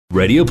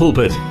Radio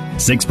Pulpit,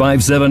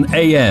 657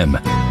 AM.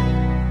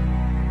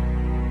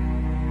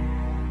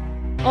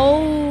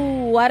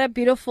 Oh, what a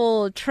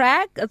beautiful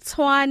track.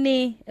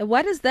 Tswane.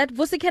 What is that?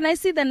 Vusi, can I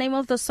see the name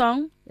of the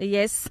song?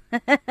 Yes.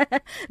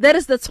 That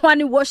is the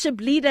Tswane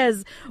worship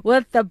leaders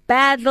with The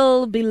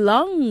Battle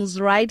Belongs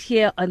right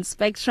here on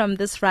Spectrum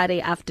this Friday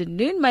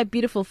afternoon. My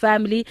beautiful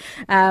family,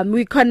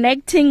 we're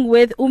connecting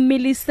with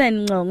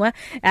Millicent Congwa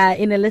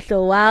in a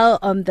little while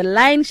on the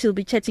line. She'll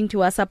be chatting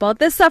to us about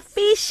the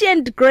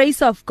sufficient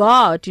grace of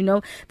God. You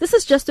know, this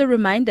is just a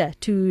reminder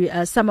to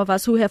some of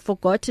us who have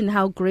forgotten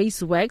how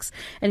grace works,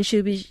 and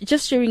she'll be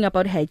just sharing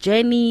about her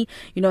journey,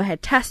 you know, her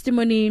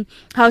testimony,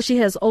 how she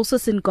has also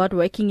seen God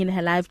working in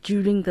her life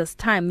during this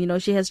time. You know,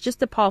 she has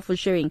just a powerful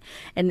sharing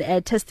and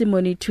a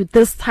testimony to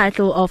this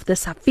title of the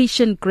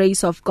sufficient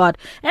grace of God.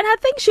 And I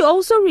think she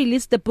also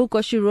released a book,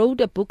 or she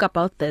wrote a book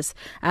about this,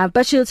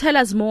 but she'll tell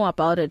us more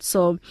about it.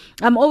 So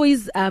I'm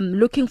always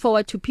looking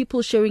forward to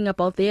people sharing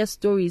about their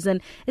stories, and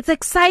it's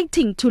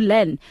exciting to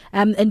learn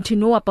and to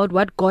know about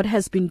what God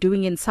has been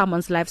doing in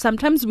someone's life.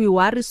 Sometimes we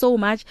worry so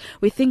much,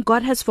 we think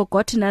God has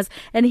forgotten us,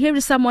 and here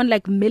is someone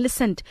like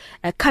Millicent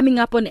coming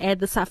up on air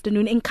this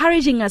afternoon,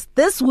 encouraging us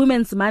this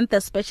Women's Month,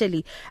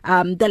 especially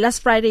the last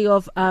Friday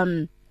of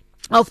the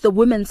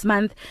Women's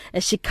Month.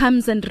 She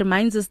comes and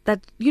reminds us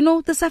that, you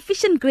know, the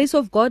sufficient grace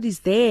of God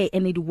is there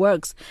and it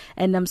works.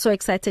 And I'm so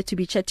excited to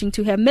be chatting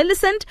to her.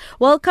 Millicent,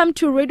 welcome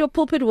to Radio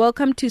Pulpit.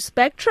 Welcome to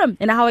Spectrum.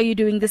 And how are you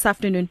doing this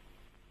afternoon?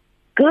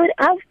 Good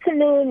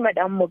afternoon,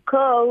 Madam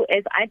Mokou,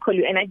 as I call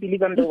you, and I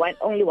believe I'm the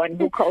only one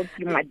who calls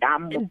you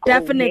Madam Mokou.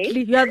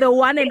 Definitely, you're the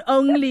one and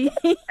only.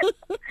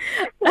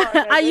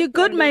 Are you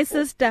good, my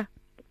sister?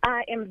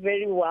 I am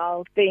very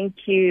well, thank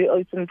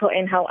you, Mpho,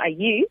 and how are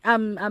you?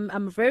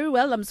 I'm very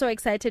well. I'm so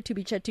excited to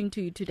be chatting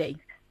to you today.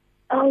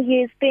 Oh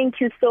yes, thank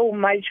you so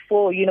much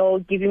for, you know,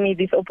 giving me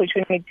this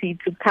opportunity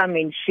to come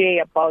and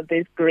share about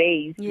this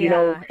grace. Yeah. You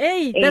know,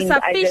 hey, the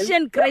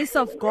sufficient grace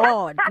of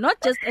God,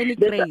 not just any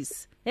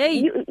grace.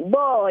 Hey,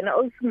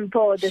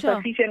 the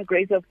sufficient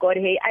grace of God.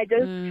 Hey, I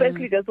just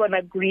firstly just want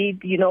to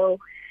greet, you know,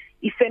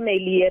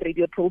 family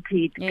Radio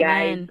Pulpit,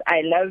 guys.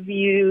 I love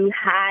you.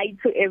 Hi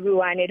to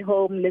everyone at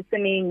home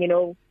listening, you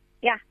know.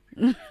 Yeah.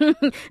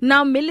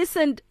 Now,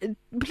 Millicent,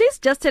 please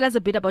just tell us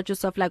a bit about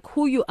yourself, like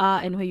who you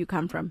are and where you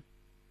come from.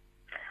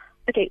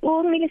 Okay,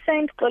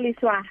 Millicent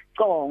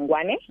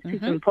Congwa.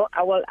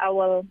 I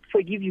will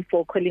forgive you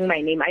for calling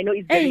my name. I know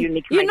it's very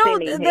unique. You know,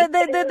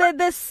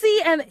 the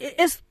C and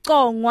is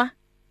Congwa.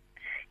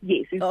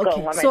 Yes, it's okay.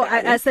 Congwa. So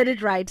I said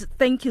it right.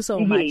 Thank you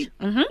so much.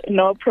 Yes.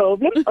 No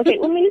problem. Okay,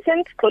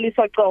 Millicent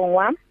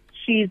Congwa.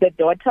 She's the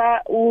daughter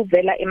of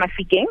Vela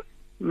Mafikeng.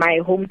 My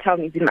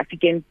hometown is in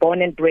Mafikeng,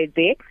 born and bred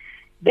there.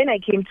 Then I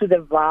came to the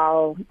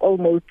Val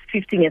almost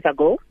 15 years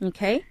ago.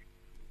 Okay.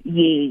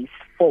 Yes,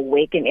 for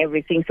work and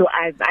everything. So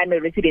I'm a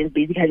resident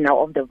basically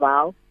now of the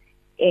Val.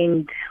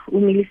 And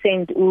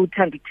Millicent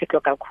uthanda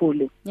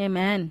kakhulu.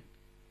 Amen.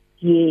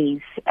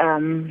 Yes.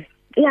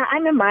 Yeah,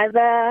 I'm a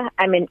mother,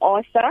 I'm an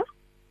author,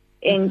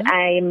 and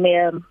I'm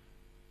a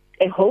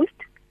host.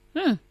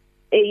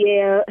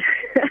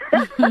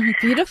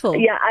 Beautiful.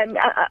 Yeah,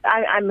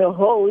 I'm a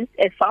host,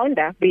 a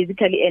founder,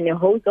 basically, and a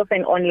host of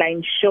an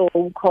online show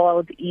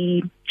called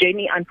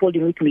Journey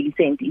Unfolding with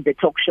Millicent. It's a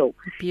talk show.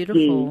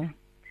 Beautiful. Yes.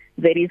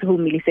 That is who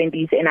Millicent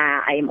is, and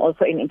I am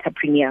also an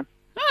entrepreneur.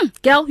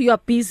 Girl, you are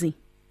busy.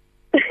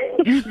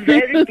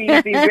 Very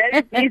busy,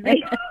 very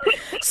busy.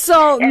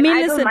 So, and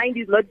Millicent, mind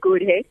is not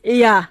good, hey?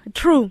 Yeah,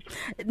 true.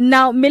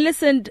 Now,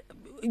 Millicent,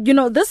 you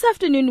know, this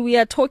afternoon we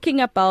are talking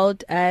about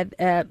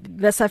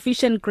the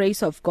sufficient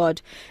grace of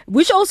God,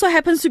 which also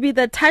happens to be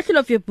the title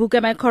of your book.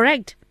 Am I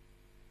correct?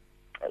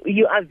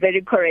 You are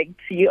very correct.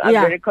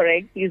 Very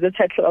correct. Is the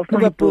title of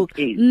my book.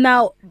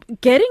 Now,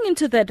 getting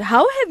into that,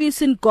 how have you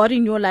seen God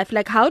in your life?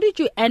 Like, how did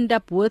you end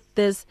up with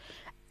this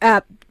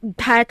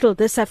title,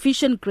 The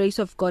Sufficient Grace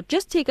of God?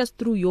 Just take us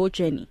through your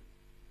journey.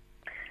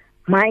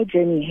 My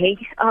journey, hey,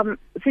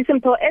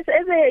 simple. As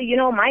a, you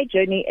know, my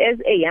journey as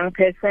a young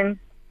person.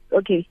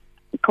 Okay,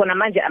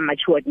 I'm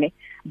matured, ne?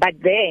 But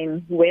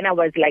then when I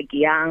was like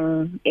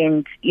young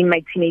and in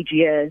my teenage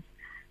years,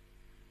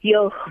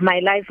 my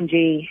life,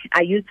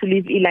 I used to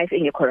live a life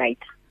in your right,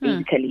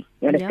 basically.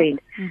 You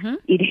understand? Yeah.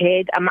 It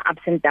had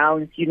ups and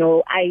downs. You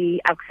know,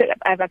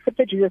 I've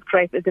accepted Jesus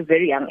Christ at a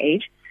very young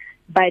age,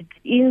 but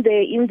in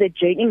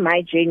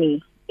my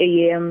journey,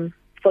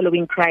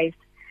 following Christ,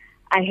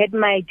 I had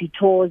my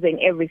detours and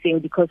everything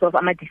because of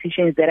my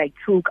decisions that I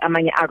took.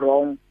 Are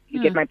wrong.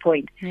 You get my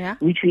point? Yeah.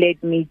 Which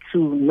led me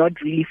to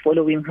not really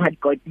following what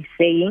God is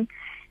saying,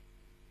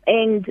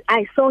 and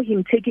I saw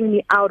Him taking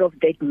me out of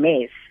that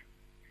mess.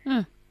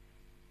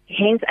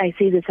 Hence, I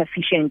say the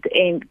sufficient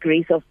and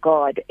grace of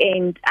God.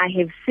 And I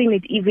have seen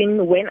it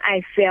even when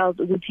I felt,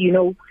 you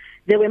know,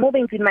 there were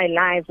moments in my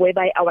life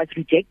whereby I was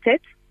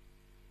rejected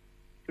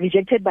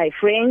by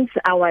friends.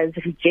 I was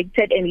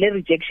rejected, and the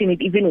rejection,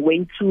 it even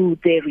went to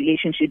the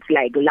relationships,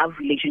 like love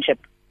relationship.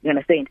 You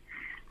understand?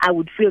 I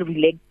would feel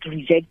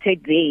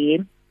rejected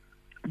there.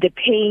 The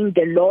pain,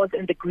 the loss,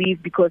 and the grief,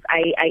 because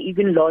I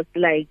even lost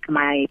like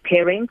my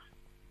parents.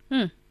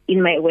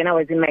 when I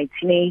was in my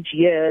teenage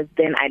years.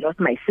 Then I lost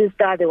my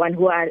sister, the one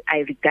who I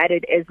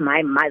regarded as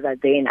my mother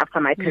then after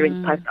my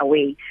parents passed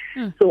away.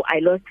 So I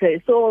lost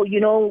her. So,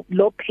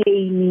 low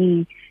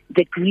pain,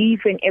 the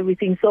grief and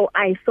everything. So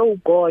I saw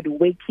God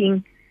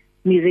working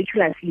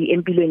miraculously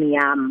empilweni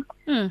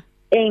yami.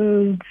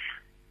 And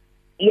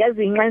yes,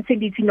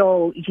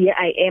 here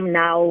I am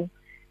now,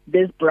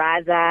 this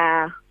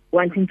brother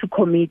wanting to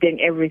commit and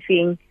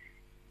everything.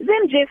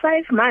 Then just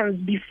 5 months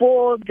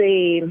before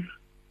we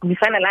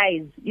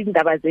finalized, even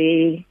that was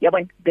the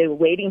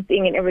wedding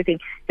thing and everything,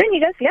 then he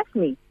just left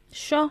me.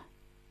 Sure.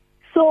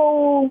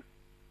 So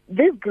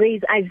this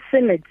grace, I've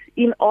seen it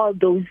in all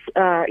those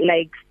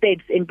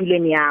steps in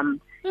empilweni yami.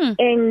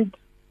 And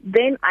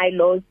then I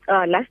lost,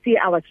 last year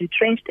I was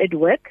retrenched at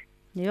work.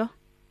 Yeah.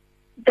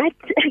 That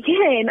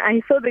again,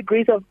 I saw the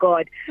grace of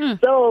God.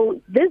 So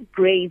this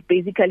grace,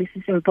 basically,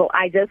 simple.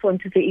 I just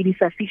want to say it is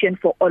sufficient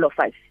for all of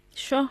us.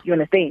 Sure. You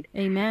understand?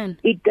 Amen.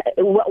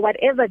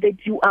 Whatever that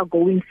you are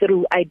going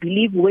through, I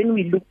believe when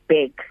we look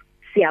back,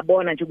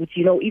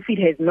 if it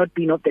has not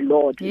been of the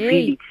Lord,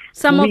 really,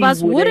 some of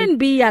us wouldn't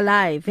be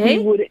alive. We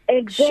would,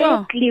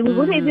 exactly. Sure. We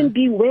wouldn't even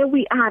be where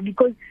we are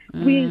because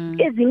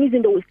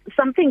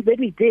some things that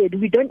we did,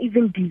 we don't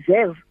even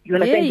deserve. You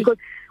understand? Because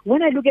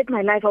when I look at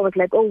my life, I was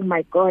like, oh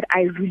my God,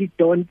 I really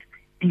don't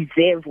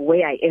deserve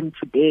where I am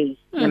today.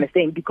 You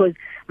understand? Because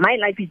my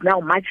life is now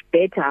much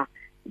better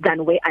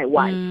than where I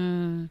was.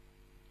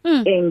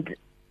 And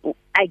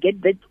I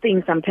get that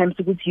thing sometimes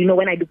because,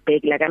 when I look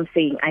back, like I'm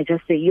saying, I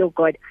just say, yo,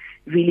 God,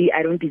 really,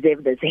 I don't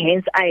deserve this.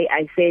 Hence,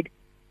 I said,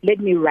 let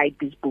me write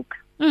this book.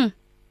 The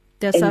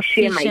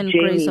sufficient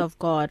grace of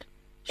God.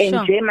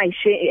 And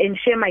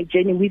share my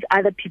journey with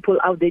other people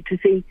out there to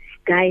say,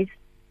 guys,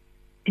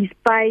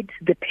 despite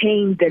the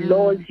pain, the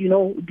loss,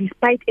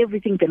 despite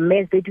everything, the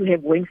mess that you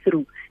have went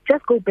through,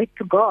 just go back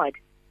to God.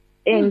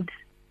 And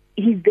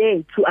He's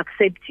there to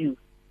accept you.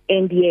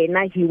 And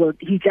now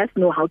He just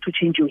know how to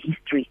change your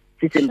history.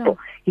 It's simple. Sure.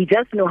 He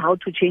just know how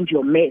to change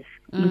your mess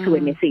into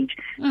a message.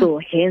 So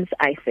hence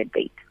I said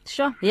that.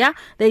 Sure. Yeah.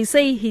 They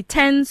say He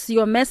turns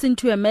your mess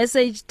into a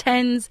message,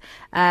 turns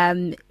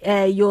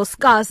your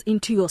scars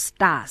into your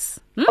stars.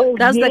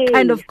 That's the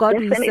kind of God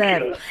we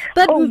serve.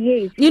 But,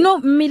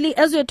 Millie,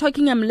 as you're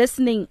talking, I'm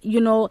listening,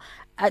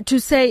 to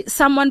say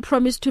someone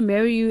promised to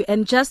marry you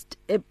and just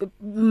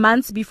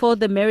months before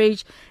the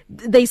marriage,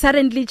 they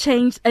suddenly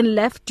changed and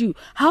left you.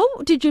 How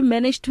did you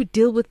manage to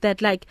deal with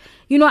that?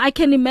 I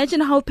can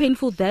imagine how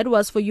painful that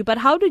was for you, but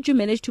how did you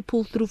manage to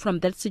pull through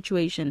from that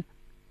situation?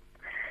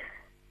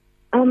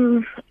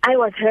 I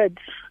was hurt.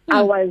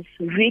 I was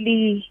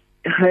really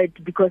hurt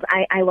because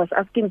I was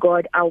asking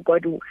God,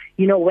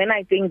 when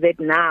I think that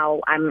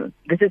now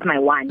this is my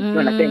one, you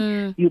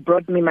understand? You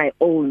brought me my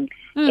own,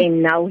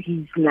 and now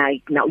he's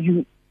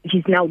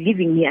now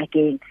leaving me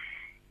again.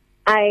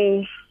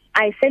 I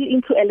fell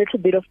into a little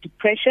bit of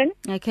depression.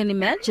 I can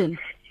imagine.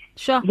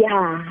 Sure.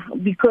 Yeah,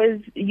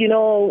 because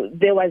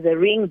there was a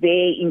ring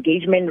there,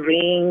 engagement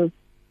ring.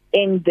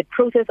 And the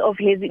process of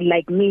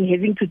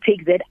having to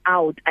take that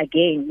out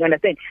again, you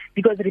understand?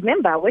 Because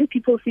remember, when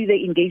people see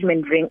the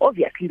engagement ring,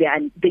 obviously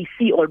they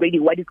see already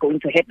what is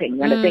going to happen,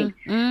 you understand?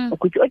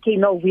 Okay,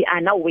 no, we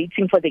are now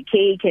waiting for the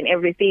cake and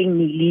everything,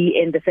 Millie,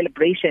 and the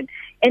celebration.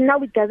 And now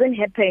it doesn't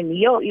happen.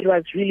 It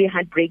was really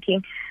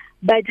heartbreaking.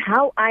 But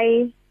how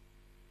I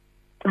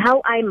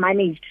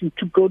managed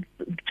to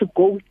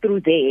go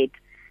through that,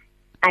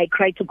 I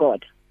cried to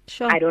God.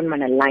 Sure. I don't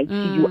want to lie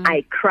to you.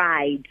 I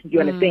cried.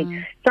 You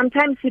understand?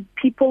 Sometimes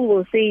people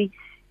will say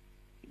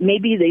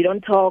maybe they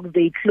don't talk,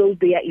 they close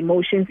their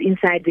emotions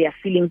inside their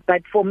feelings.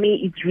 But for me,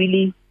 it's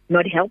really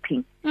not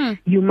helping.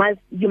 You must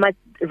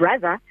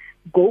rather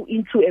go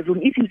into a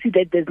room. If you see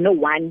that there's no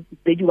one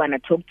that you want to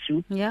talk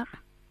to,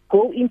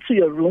 go into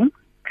your room,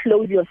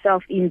 close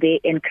yourself in there,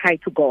 and cry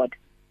to God,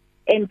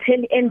 and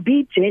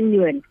be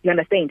genuine. You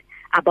understand?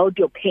 About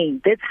your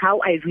pain. That's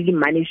how I really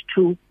managed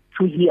to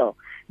heal.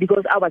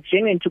 Because I was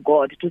genuine to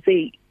God to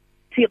say,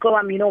 you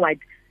know what,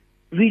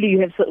 really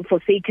you have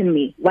forsaken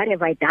me. What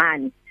have I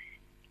done?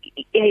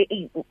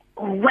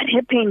 What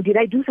happened? Did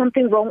I do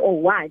something wrong or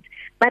what?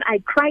 But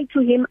I cried to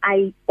Him.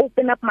 I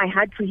opened up my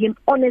heart to Him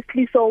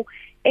honestly. So,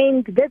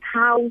 and that's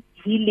how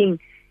healing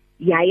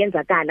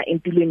yayenzakala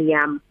empilweni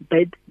yami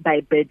bit by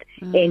bit.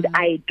 And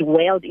I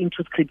dwelled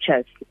into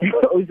scriptures.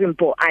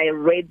 I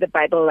read the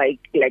Bible like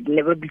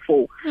never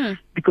before,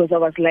 because I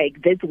was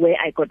like, that's where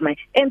I got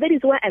and that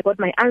is where I got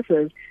my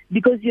answers.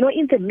 Because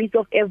in the midst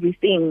of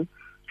everything,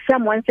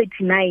 Psalm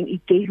 139,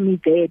 it gave me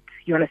that,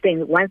 you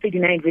understand,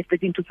 139 verse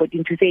 13 to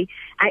 14 to say,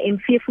 I am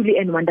fearfully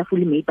and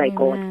wonderfully made by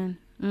God.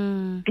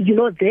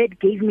 That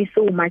gave me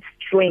so much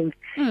strength.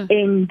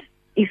 And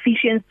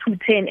Ephesians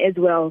 2:10 as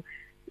well,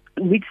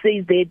 which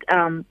says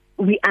that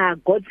we are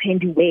God's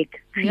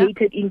handiwork,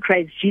 created in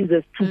Christ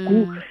Jesus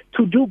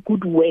to do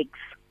good works,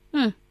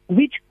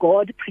 which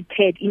God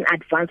prepared in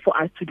advance for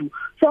us to do.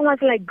 So I was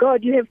like,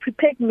 God, you have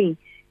prepared me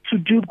to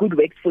do good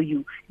works for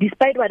you.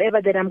 Despite whatever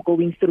that I'm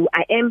going through,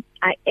 I am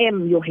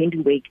your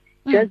handiwork.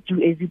 Just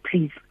do as you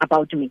please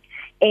about me.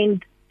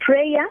 And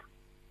prayer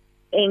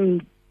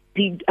and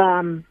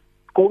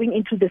going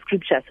into the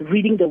scriptures,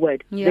 reading the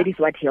word. That is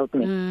what helped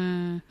me.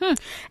 Mm-hmm.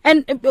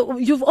 And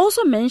you've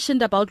also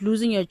mentioned about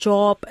losing your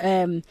job.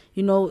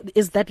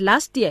 Is that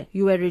last year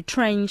you were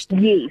retrenched?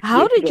 Yes.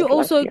 How did you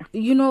also,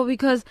 year.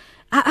 because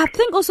I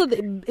think also the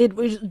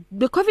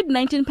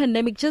COVID-19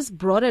 pandemic just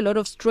brought a lot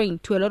of strain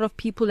to a lot of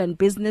people and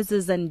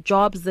businesses and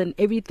jobs and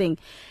everything.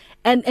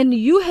 And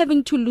you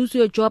having to lose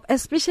your job,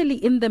 especially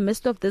in the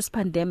midst of this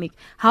pandemic,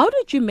 how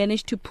did you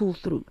manage to pull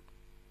through?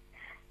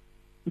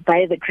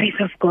 By the grace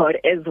of God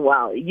as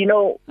well.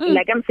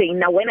 Like I'm saying,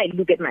 now when I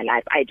look at my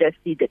life, I just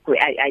see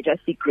I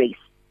just see grace.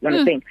 You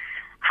understand?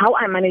 How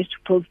I managed to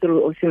pull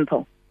through was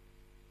simple.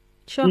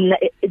 Sure.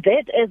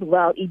 That as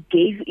well,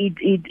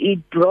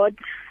 it brought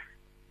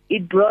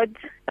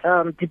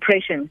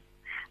depression.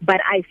 But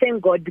I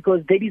thank God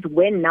because that is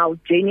when now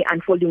Journey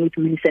Unfolding with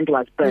Millicent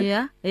was birthed.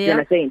 Yeah. You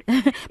understand?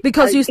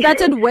 Because you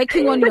started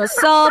working on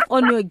yourself,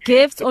 on your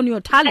gifts, on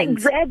your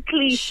talents.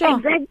 Exactly. Sure.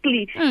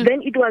 Exactly.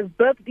 Then it was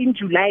birthed in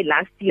July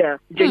last year,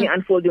 Journey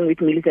Unfolding with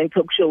Millicent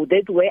talk show.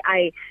 That's where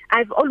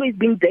I've always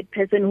been that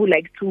person who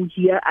likes to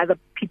hear other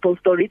people's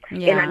stories,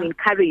 and I'm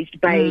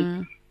encouraged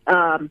by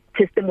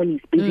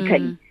testimonies,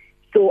 basically.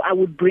 So I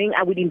would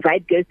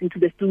invite guests into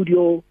the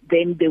studio,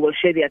 then they will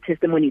share their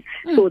testimonies.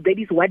 So that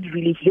is what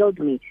really healed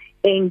me.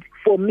 And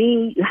for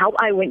me, how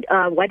I went,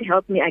 what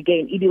helped me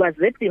again, it was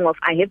that thing of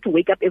I have to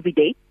wake up every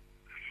day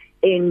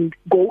and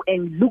go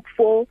and look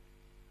for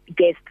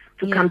guests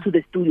to come to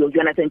the studio, you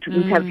understand, to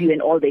interview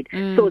and all that.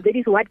 So that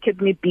is what kept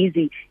me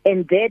busy.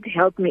 And that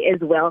helped me as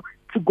well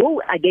to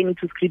go again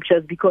into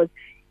scriptures because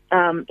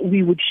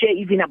we would share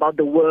even about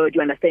the word,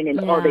 you understand, and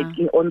all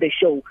that on the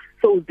show.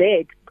 So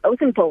that,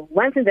 simple,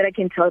 one thing that I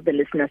can tell the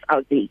listeners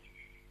out there,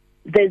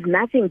 there's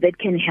nothing that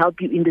can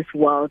help you in this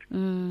world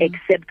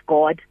except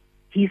God,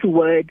 His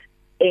word,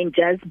 and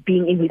just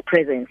being in His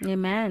presence.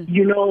 Amen.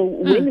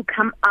 When you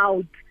come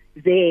out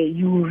there,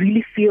 you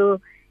really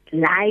feel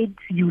light,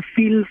 you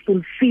feel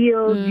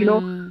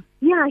fulfilled,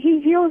 Yeah,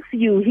 He heals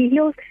you. He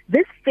heals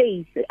this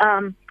faith,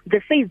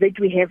 the faith that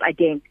we have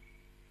again.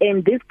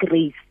 And this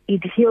grace,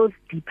 it heals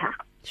deeper.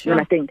 Sure. You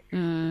understand?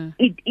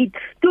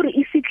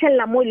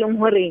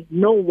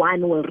 No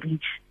one will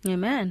reach.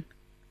 Amen.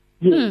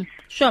 Yes.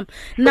 Sure.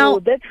 Now, so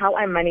that's how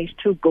I managed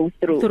to go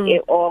through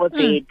all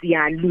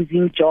that,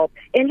 losing job.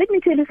 And let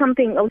me tell you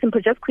something,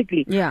 Mpho, just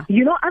quickly. Yeah.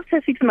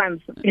 After 6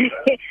 months,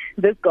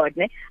 this God,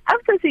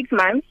 after 6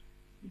 months,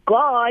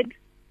 I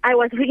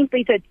was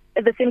reinstated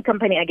at the same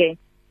company again.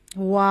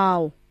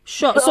 Wow.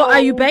 Sure. So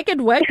are you back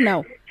at work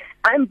now?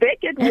 I'm back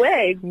at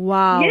work.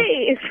 Wow.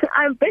 Yes,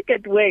 I'm back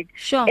at work.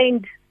 Sure.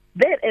 And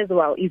that as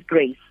well is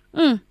grace.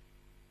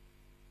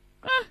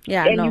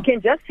 Yeah, and you can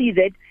just see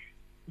that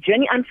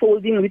Journey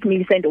Unfolding with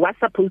Millicent was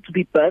supposed to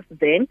be birthed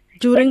then.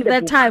 During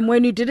that time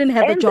when you didn't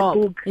have a job.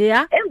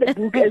 And the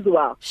book as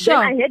well. Sure.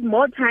 Then I had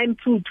more time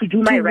to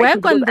do my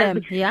writing. Work on them,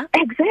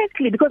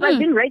 Exactly, because I've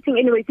been writing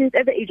anyway since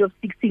at the age of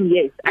 16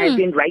 years. I've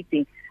been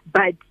writing.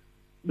 But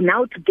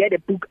now to get a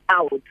book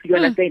out, you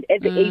understand,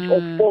 at the age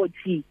of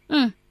 40,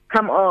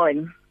 come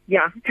on.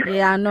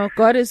 Yeah, no,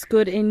 God is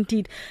good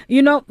indeed.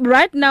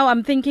 Right now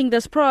I'm thinking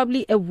there's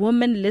probably a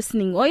woman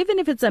listening, or even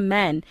if it's a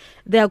man,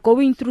 they are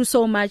going through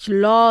so much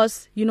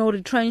loss,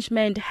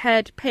 retrenchment,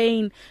 hurt,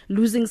 pain,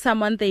 losing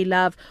someone they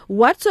love.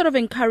 What sort of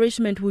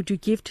encouragement would you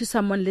give to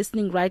someone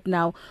listening right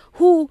now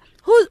who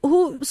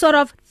sort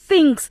of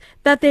thinks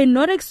that they're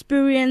not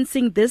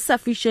experiencing this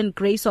sufficient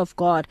grace of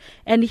God?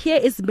 And here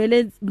is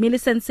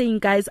Millicent saying,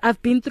 guys,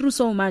 I've been through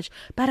so much,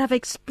 but I've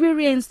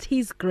experienced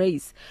His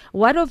grace.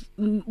 What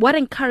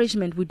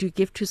encouragement would you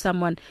give to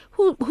someone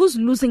who's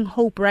losing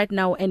hope right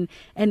now and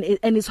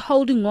is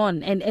holding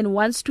on and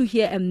wants to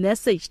hear a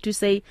message to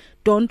say,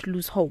 don't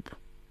lose hope?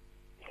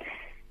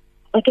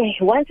 Okay,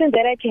 one thing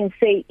that I can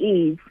say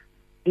is,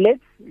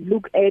 let's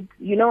look at,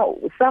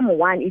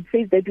 someone, it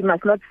says that we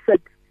must not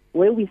sit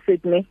where we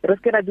sit, right?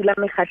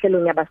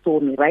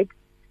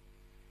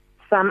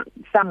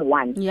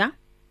 Someone. Yeah.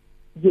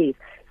 Yes.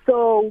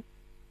 So,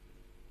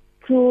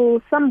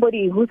 to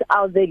somebody who's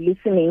out there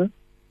listening,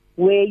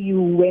 where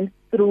you went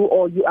through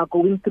or you are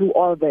going through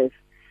all this,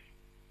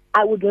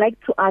 I would like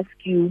to ask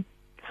you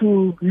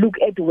to look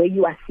at where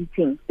you are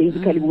sitting,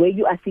 basically where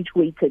you are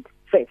situated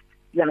first.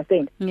 You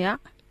understand? Yeah.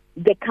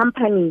 The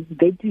company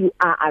that you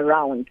are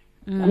around,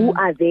 who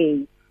are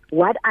they?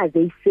 What are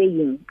they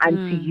saying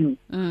unto you?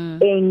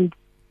 And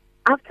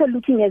after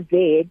looking at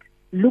that,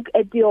 look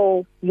at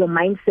your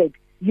mindset.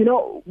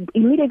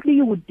 Immediately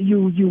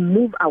you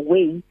move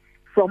away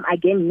from,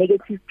 again,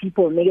 negative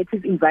people,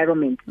 negative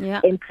environment,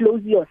 and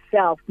close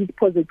yourself with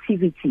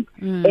positivity.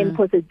 And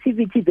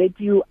positivity that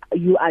you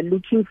are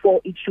looking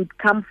for, it should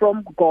come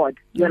from God.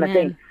 You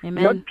understand?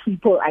 Amen. Not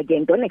people,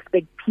 again. Don't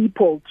expect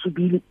people to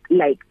be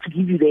like, to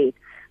give you that,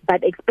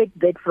 but expect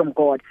that from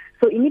God.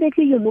 So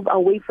immediately you move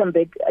away from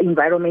that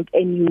environment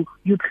and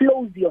you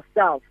close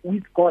yourself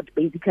with God,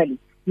 basically.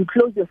 You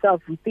close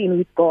yourself within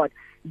with God.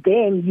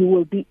 Then you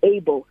will be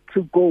able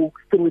to go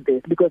through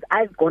this, because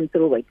I've gone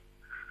through it.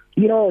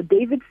 You know,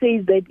 David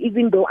says that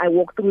even though I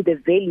walk through the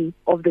valley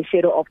of the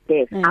shadow of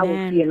death, I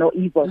will fear no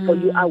evil, for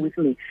you are with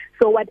me.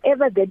 So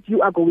whatever that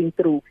you are going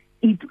through,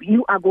 it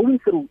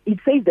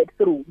says that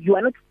through. You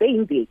are not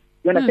staying there.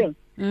 You understand?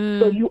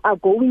 So you are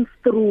going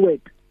through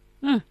it.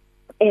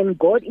 And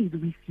God is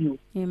with you.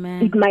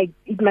 Amen.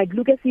 It might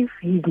look as if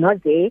he's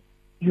not there.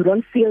 You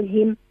don't feel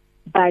him,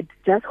 but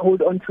just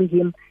hold on to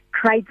him,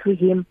 cry to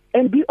him,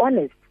 and be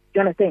honest.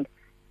 You understand?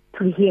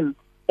 To him.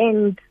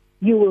 And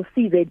you will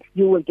see that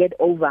you will get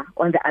over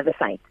on the other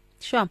side.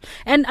 Sure.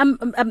 And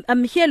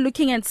I'm here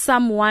looking at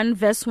Psalm 1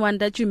 verse 1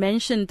 that you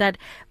mentioned, that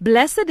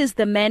blessed is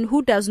the man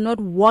who does not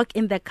walk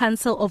in the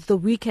counsel of the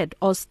wicked,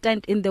 or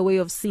stand in the way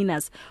of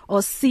sinners,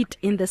 or sit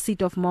in the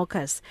seat of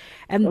mockers.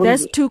 And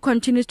verse 2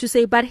 continues to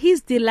say, but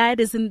his delight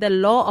is in the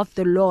law of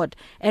the Lord,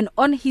 and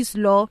on his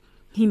law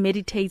he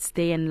meditates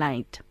day and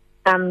night.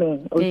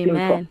 Amen.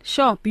 Amen.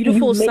 Sure.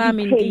 Beautiful psalm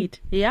indeed.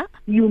 Yeah.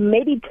 You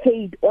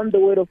meditate on the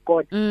word of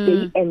God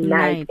day and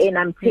night. And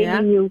I'm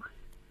telling you,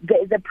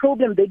 the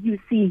problem that you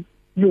see,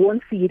 you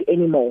won't see it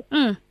anymore.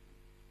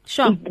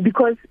 Sure.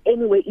 Because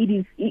anyway,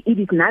 it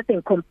is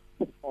nothing compared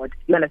to God.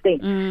 You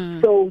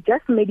understand? So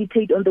just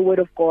meditate on the word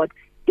of God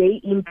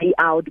day in, day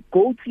out.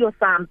 Go to your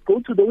psalms.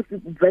 Go to those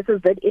verses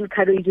that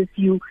encourages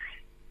you.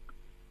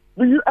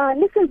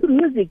 Listen to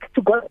music,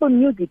 to gospel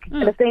music. You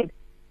understand?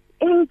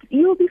 And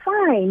you'll be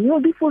fine.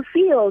 You'll be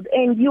fulfilled,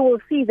 and you will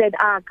see that.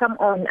 Come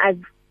on,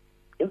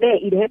 there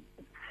it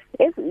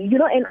happens. You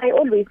know, and I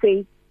always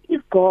say,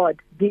 if God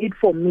did it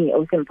for me,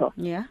 Mpho,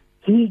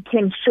 He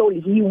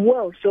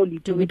will surely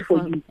do it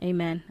for you.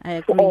 Amen. I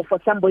agree. Or for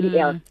somebody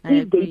else,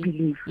 if they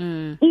believe.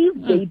 If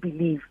they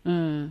believe,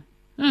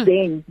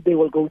 then they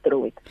will go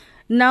through it.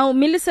 Now,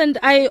 Millicent,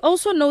 I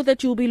also know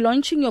that you'll be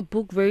launching your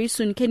book very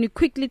soon. Can you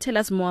quickly tell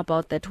us more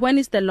about that? When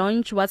is the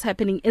launch? What's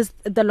happening? Is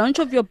the launch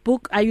of your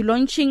book, are you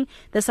launching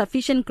The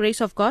Sufficient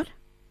Grace of God?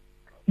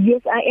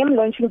 Yes, I am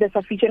launching The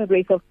Sufficient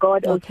Grace of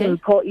God. Okay.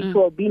 It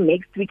will be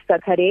next week,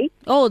 Saturday.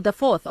 Oh, the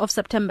 4th of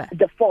September.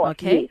 The 4th,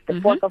 okay. Yes. The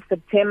 4th of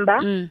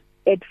September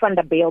at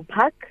Vanderbijl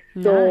Park.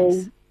 Nice. So,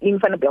 in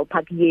Vanderbijl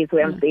Park, yes,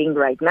 where I'm staying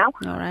right now.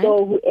 All right.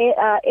 So,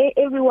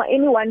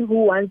 anyone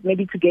who wants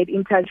maybe to get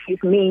in touch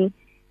with me,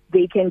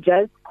 they can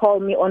just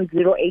call me on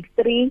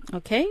 083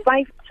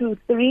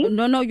 523.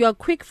 No, you are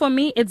quick for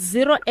me. It's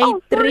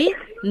 083.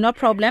 No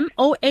problem.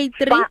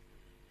 083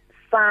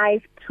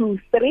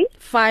 523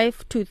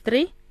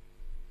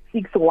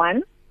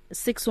 61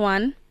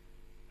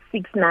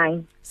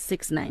 69.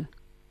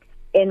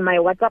 And my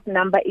WhatsApp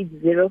number is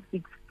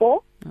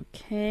 064.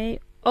 Okay.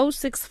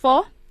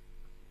 064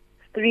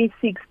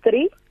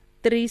 363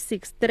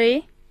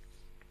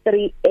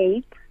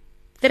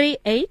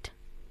 38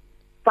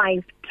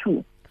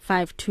 52.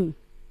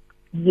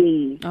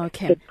 Yes.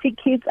 Okay. The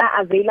tickets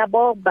are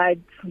available, but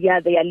they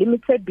are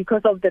limited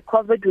because of the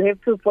COVID. We have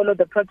to follow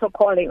the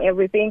protocol and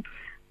everything.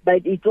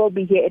 But it will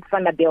be here at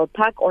Vanderbijl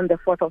Park on the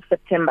 4th of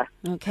September.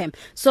 Okay.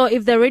 So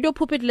if the Radio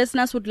Pulpit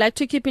listeners would like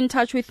to keep in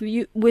touch with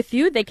you,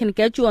 they can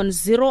get you on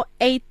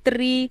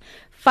 083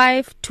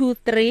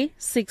 523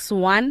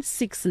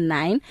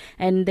 6169,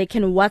 and they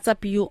can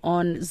WhatsApp you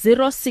on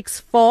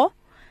 064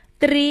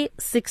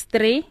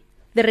 363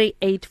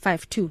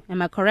 3852.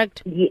 Am I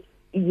correct? Yes.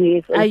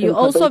 Are you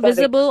also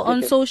visible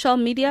on social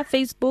media,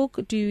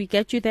 Facebook? Do we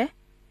get you there?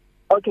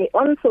 Okay,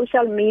 on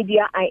social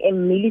media, I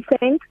am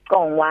Millicent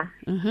Congwa.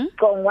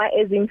 Congwa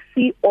is in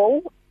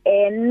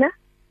CONGWA.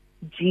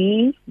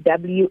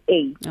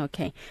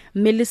 Okay,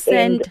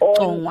 Millicent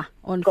Congwa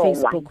on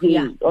Facebook.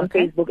 Yes, on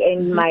Facebook.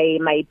 And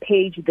my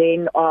page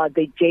then,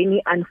 the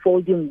Journey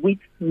Unfolding with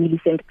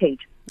Millicent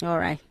page. All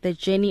right, the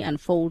Journey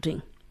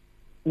Unfolding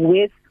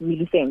with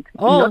Millicent.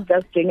 Not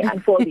just Journey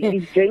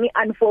Unfolding. It's Journey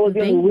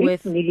Unfolding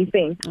with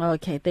Millicent.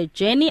 Okay, the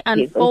Journey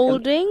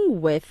Unfolding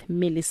with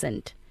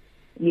Millicent.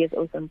 Yes,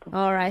 awesome.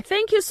 All right.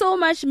 Thank you so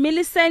much,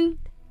 Millicent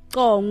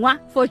Congwa,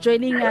 for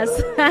joining us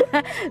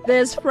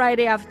this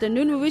Friday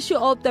afternoon. We wish you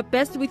all the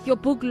best with your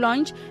book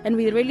launch, and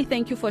we really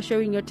thank you for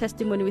sharing your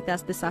testimony with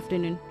us this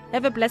afternoon.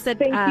 Have a blessed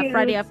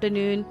Friday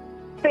afternoon.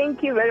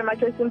 Thank you very much,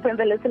 Osimpo, and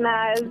the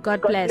listeners.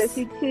 God bless. God bless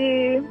you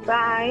too.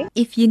 Bye.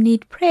 If you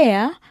need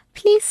prayer,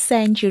 please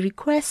send your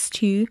request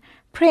to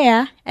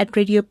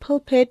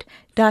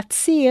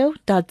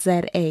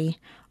prayer@radiopulpit.co.za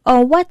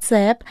or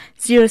WhatsApp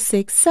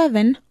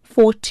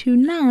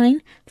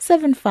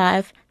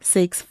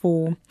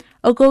 067-429-7564,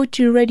 or go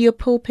to Radio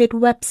Pulpit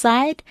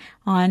website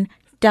on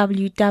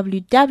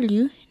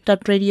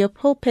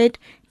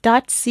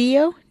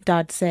www.radiopulpit.co.za.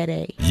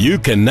 You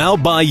can now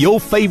buy your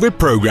favorite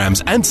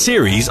programs and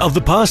series of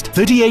the past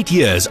 38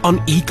 years on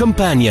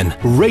eCompanion,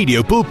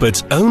 Radio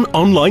Pulpit's own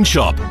online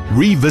shop.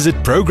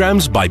 Revisit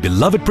programs by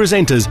beloved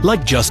presenters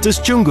like Justice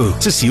Chungu,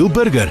 Cecile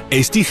Burger,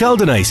 Esti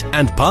Geldenhuys,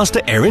 and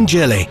Pastor Aaron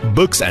Jelle.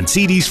 Books and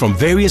CDs from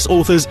various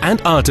authors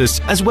and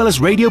artists, as well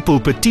as Radio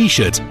Pulpit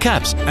t-shirts,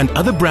 caps, and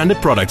other branded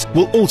products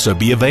will also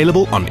be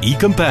available on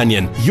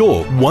eCompanion,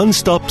 your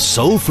one-stop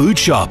soul food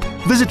shop.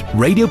 Visit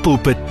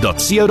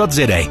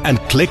radiopulpit.co.za and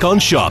click on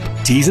shop.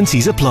 T's and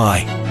C's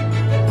apply.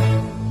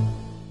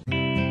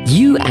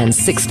 You and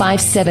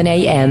 657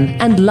 AM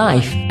and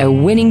life, a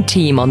winning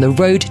team on the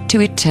road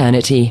to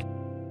eternity.